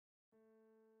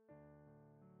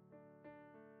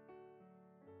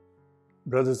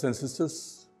Brothers and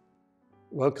sisters,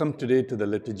 welcome today to the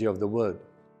Liturgy of the Word.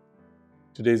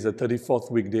 Today is the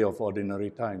 34th weekday of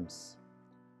Ordinary Times.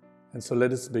 And so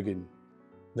let us begin.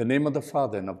 In the name of the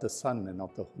Father, and of the Son, and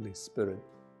of the Holy Spirit.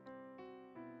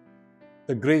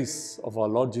 The grace of our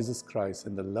Lord Jesus Christ,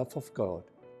 and the love of God,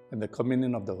 and the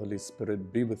communion of the Holy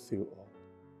Spirit be with you all.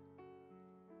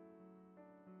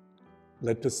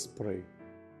 Let us pray.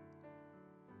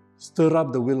 Stir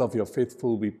up the will of your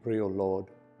faithful, we pray, O Lord,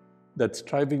 that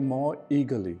striving more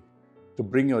eagerly to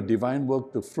bring your divine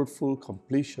work to fruitful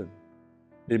completion,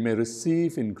 they may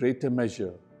receive in greater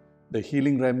measure the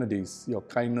healing remedies your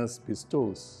kindness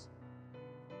bestows.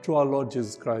 Through our Lord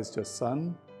Jesus Christ, your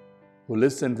Son, who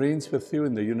lives and reigns with you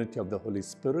in the unity of the Holy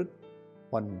Spirit,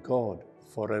 one God,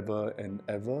 forever and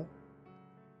ever.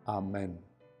 Amen.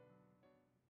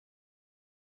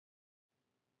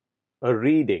 A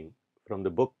reading from the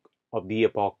book of the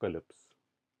Apocalypse.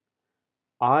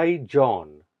 I,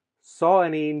 John, saw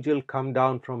an angel come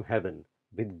down from heaven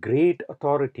with great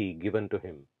authority given to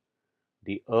him.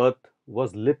 The earth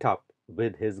was lit up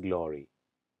with his glory.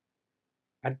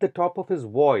 At the top of his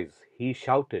voice he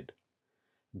shouted,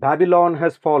 Babylon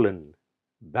has fallen,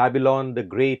 Babylon the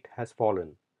Great has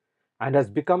fallen, and has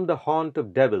become the haunt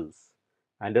of devils,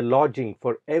 and a lodging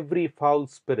for every foul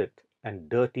spirit and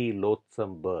dirty,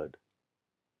 loathsome bird.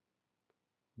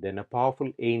 Then a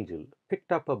powerful angel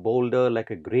picked up a boulder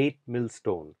like a great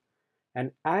millstone,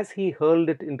 and as he hurled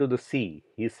it into the sea,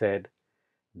 he said,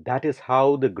 That is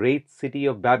how the great city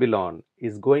of Babylon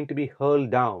is going to be hurled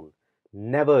down,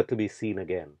 never to be seen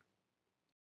again.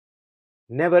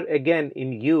 Never again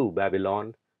in you,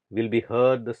 Babylon, will be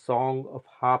heard the song of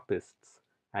harpists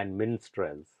and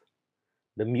minstrels,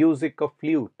 the music of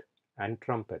flute and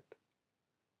trumpet.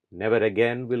 Never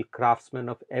again will craftsmen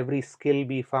of every skill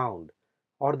be found,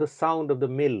 or the sound of the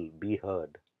mill be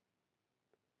heard.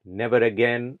 Never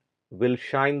again will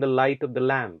shine the light of the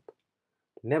lamp.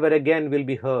 Never again will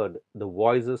be heard the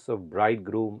voices of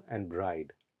bridegroom and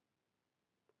bride.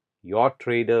 Your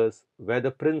traders were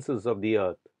the princes of the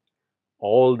earth.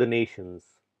 All the nations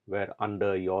were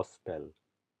under your spell.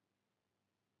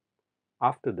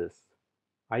 After this,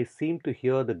 I seemed to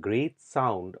hear the great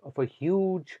sound of a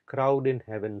huge crowd in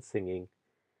heaven singing,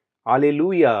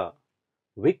 Alleluia!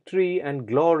 Victory and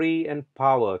glory and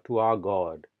power to our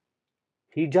God.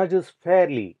 He judges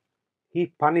fairly, he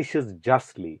punishes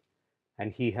justly,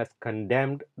 and he has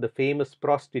condemned the famous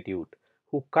prostitute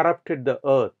who corrupted the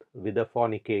earth with her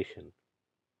fornication.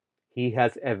 He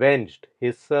has avenged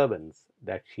his servants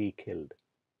that she killed.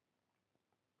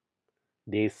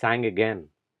 They sang again,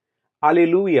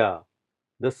 Alleluia!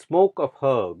 The smoke of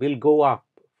her will go up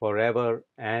forever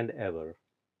and ever.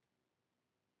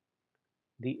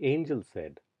 The angel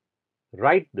said,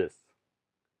 Write this.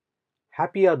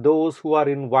 Happy are those who are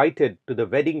invited to the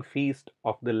wedding feast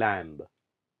of the Lamb.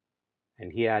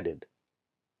 And he added,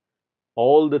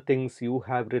 All the things you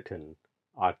have written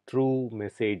are true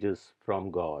messages from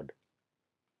God.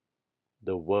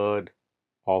 The word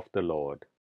of the Lord.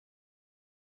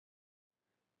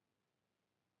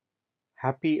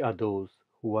 Happy are those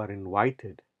who are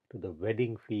invited to the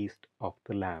wedding feast of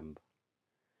the Lamb.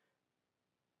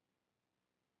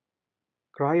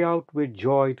 Cry out with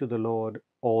joy to the Lord,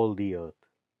 all the earth.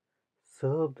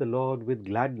 Serve the Lord with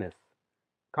gladness.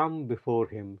 Come before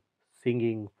him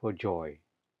singing for joy.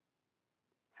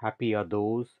 Happy are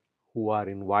those who are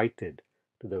invited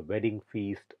to the wedding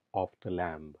feast of the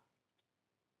Lamb.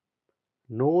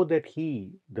 Know that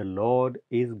he, the Lord,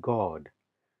 is God.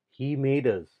 He made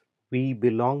us. We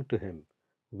belong to him.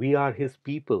 We are his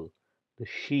people, the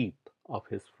sheep of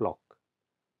his flock.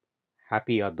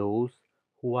 Happy are those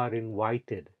who are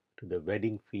invited to the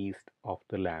wedding feast of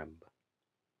the Lamb.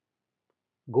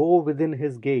 Go within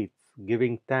his gates,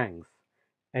 giving thanks.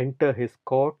 Enter his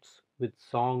courts with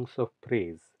songs of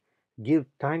praise. Give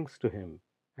thanks to him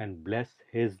and bless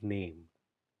his name.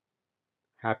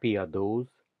 Happy are those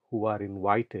who are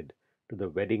invited to the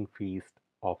wedding feast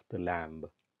of the Lamb.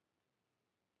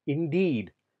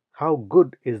 Indeed, how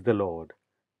good is the Lord!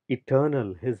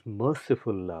 Eternal his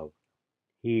merciful love.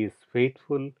 He is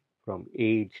faithful from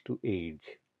age to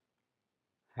age.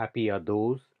 Happy are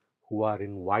those who are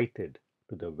invited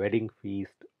to the wedding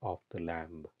feast of the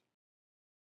Lamb.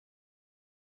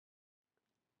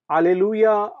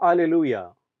 Alleluia,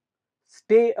 Alleluia!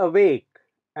 Stay awake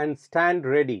and stand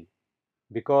ready,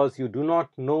 because you do not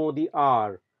know the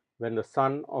hour when the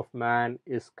Son of Man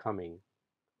is coming.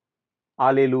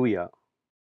 Alleluia!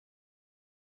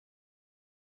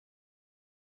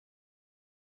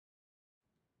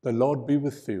 The Lord be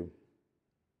with you.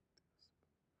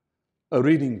 A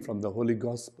reading from the Holy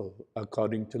Gospel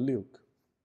according to Luke.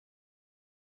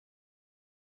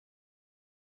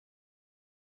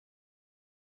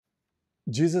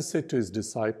 Jesus said to his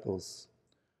disciples,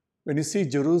 "When you see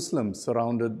Jerusalem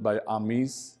surrounded by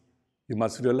armies, you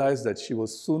must realize that she will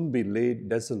soon be laid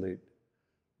desolate.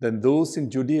 Then those in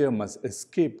Judea must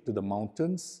escape to the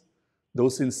mountains,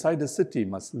 those inside the city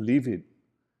must leave it,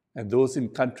 and those in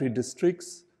country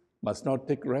districts must not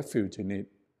take refuge in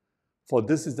it. For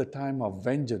this is the time of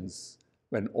vengeance,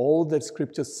 when all that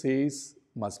Scripture says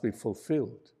must be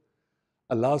fulfilled.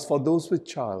 Alas, for those with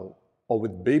child or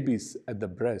with babies at the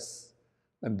breast,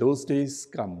 when those days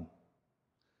come.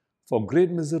 For great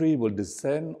misery will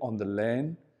descend on the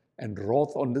land and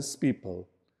wrath on this people.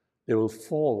 They will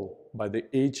fall by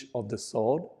the edge of the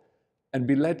sword and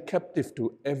be led captive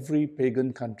to every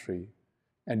pagan country,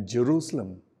 and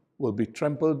Jerusalem will be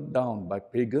trampled down by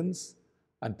pagans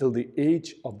until the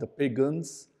age of the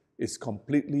pagans is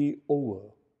completely over.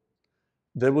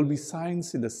 There will be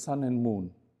signs in the sun and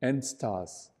moon and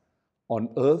stars.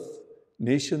 On earth,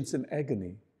 nations in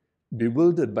agony,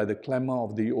 bewildered by the clamor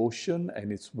of the ocean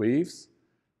and its waves,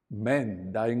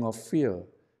 men dying of fear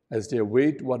as they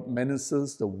await what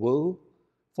menaces the world,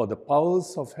 for the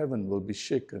powers of heaven will be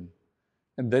shaken.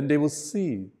 And then they will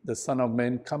see the Son of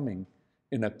Man coming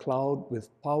in a cloud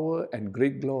with power and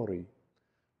great glory.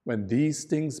 When these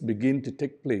things begin to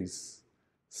take place,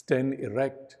 stand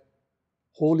erect,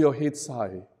 hold your heads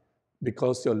high,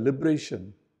 because your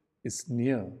liberation is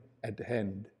near at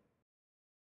hand."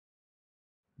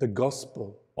 The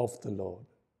Gospel of the Lord.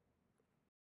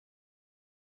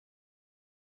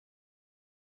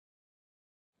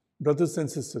 Brothers and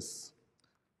sisters,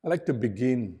 I'd like to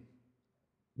begin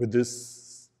with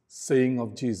this saying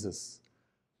of Jesus: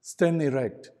 "Stand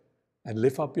erect and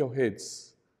lift up your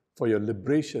heads, for your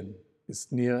liberation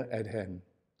is near at hand."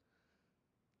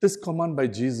 This command by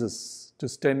Jesus to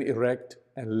stand erect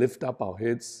and lift up our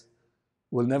heads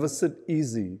will never sit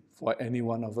easy for any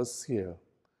one of us here,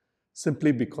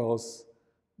 simply because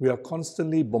we are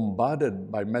constantly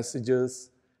bombarded by messages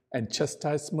and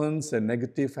chastisements and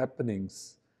negative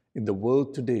happenings in the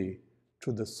world today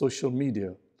through the social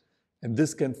media, and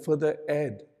this can further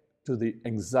add to the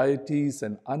anxieties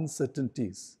and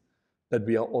uncertainties that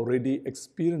we are already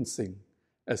experiencing,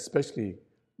 especially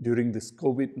during this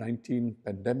COVID-19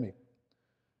 pandemic.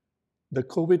 The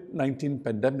COVID-19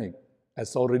 pandemic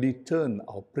has already turned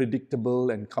our predictable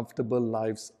and comfortable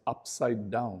lives upside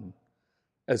down,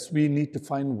 as we need to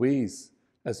find ways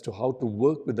as to how to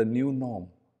work with the new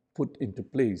norm put into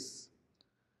place.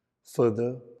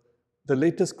 Further, the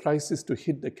latest crisis to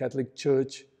hit the Catholic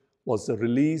Church was the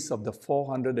release of the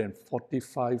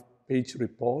 445-page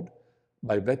report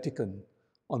by Vatican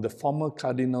on the former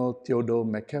Cardinal Theodore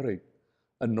McCarrick,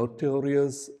 a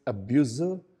notorious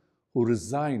abuser who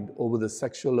resigned over the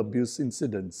sexual abuse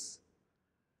incidents.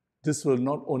 This will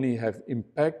not only have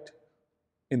impact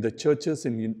in the churches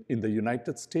in the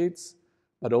United States,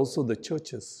 but also the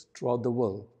churches throughout the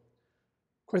world.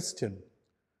 Question: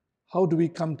 how do we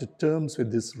come to terms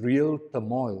with this real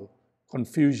turmoil,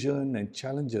 confusion, and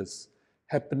challenges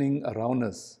happening around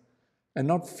us, and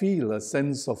not feel a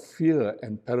sense of fear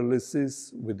and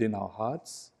paralysis within our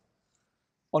hearts?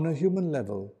 On a human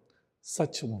level,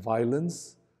 such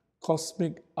violence,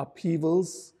 cosmic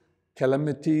upheavals,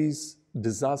 calamities,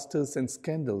 disasters, and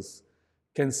scandals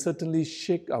can certainly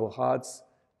shake our hearts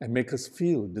and make us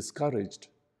feel discouraged.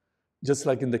 Just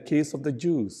like in the case of the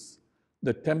Jews,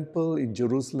 the temple in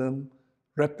Jerusalem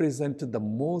represented the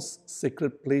most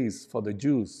sacred place for the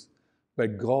Jews, where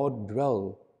God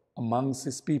dwelled amongst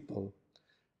His people.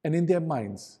 And in their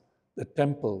minds, the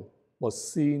temple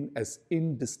was seen as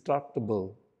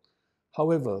indestructible.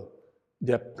 However,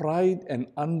 their pride and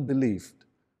unbelief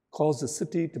caused the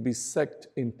city to be sacked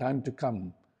in time to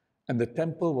come, and the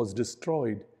temple was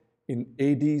destroyed in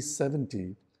AD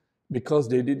 70 because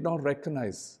they did not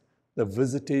recognize the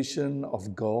visitation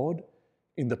of God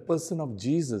in the person of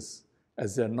Jesus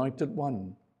as the Anointed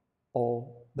One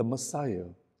or the Messiah.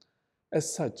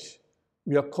 As such,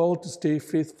 we are called to stay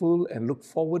faithful and look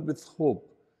forward with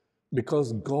hope,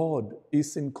 because God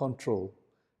is in control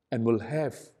and will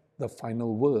have the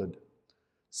final word.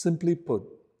 Simply put,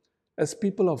 as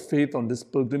people of faith on this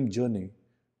pilgrim journey,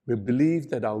 we believe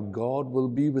that our God will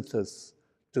be with us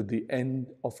to the end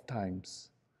of times.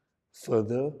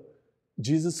 Further,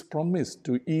 Jesus promised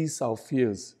to ease our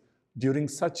fears during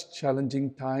such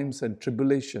challenging times and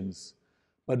tribulations,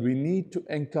 but we need to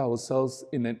anchor ourselves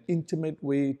in an intimate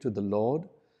way to the Lord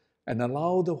and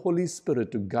allow the Holy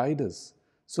Spirit to guide us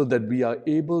so that we are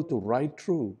able to ride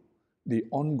through the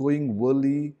ongoing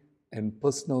worldly and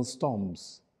personal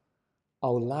storms.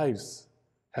 Our lives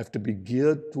have to be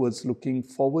geared towards looking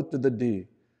forward to the day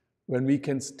when we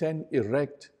can stand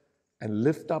erect and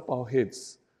lift up our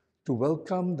heads to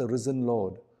welcome the risen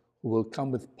Lord who will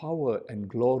come with power and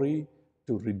glory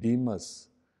to redeem us.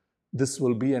 This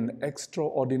will be an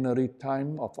extraordinary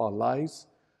time of our lives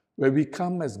where we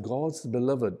come as God's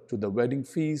beloved to the wedding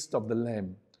feast of the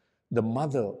Lamb, the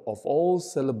mother of all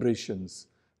celebrations,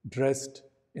 dressed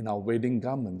in our wedding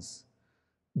garments.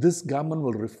 This garment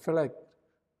will reflect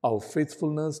our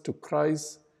faithfulness to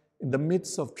Christ in the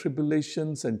midst of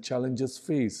tribulations and challenges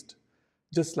faced,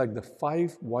 just like the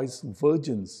 5 wise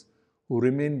virgins who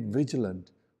remained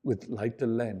vigilant with lighted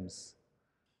lamps.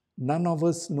 None of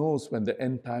us knows when the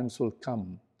end times will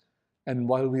come, and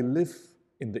while we live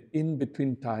in the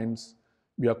in-between times,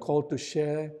 we are called to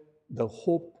share the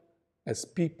hope as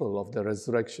people of the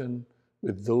resurrection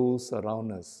with those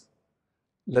around us.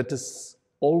 Let us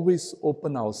always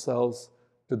open ourselves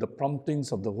to the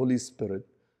promptings of the Holy Spirit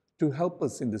to help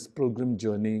us in this pilgrim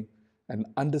journey and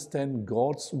understand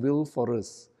God's will for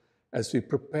us as we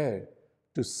prepare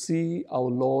to see our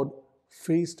Lord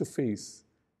face to face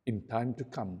in time to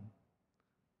come.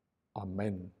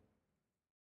 Amen.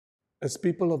 As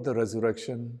people of the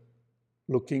resurrection,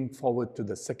 looking forward to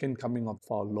the second coming of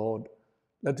our Lord,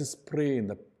 let us pray in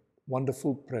the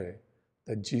wonderful prayer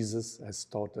that Jesus has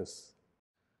taught us.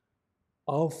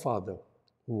 Our Father,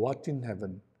 who art in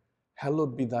heaven,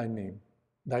 hallowed be thy name.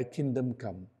 Thy kingdom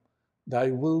come.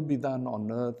 Thy will be done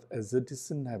on earth as it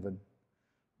is in heaven.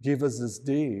 Give us this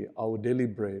day our daily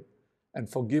bread, and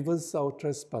forgive us our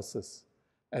trespasses,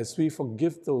 as we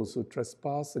forgive those who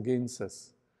trespass against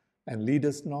us. And lead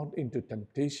us not into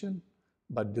temptation,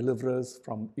 but deliver us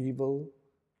from evil.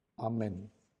 Amen.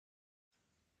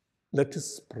 Let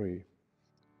us pray.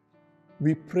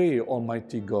 We pray,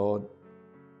 Almighty God,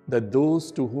 that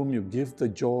those to whom you give the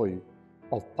joy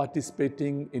of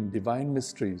participating in divine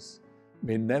mysteries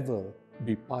may never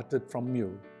be parted from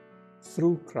you.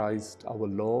 Through Christ our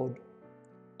Lord.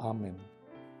 Amen.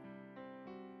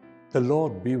 The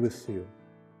Lord be with you.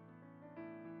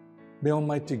 May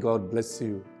Almighty God bless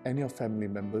you and your family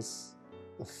members,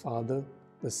 the Father,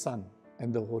 the Son,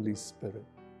 and the Holy Spirit.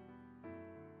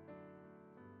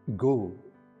 Go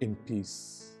in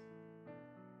peace.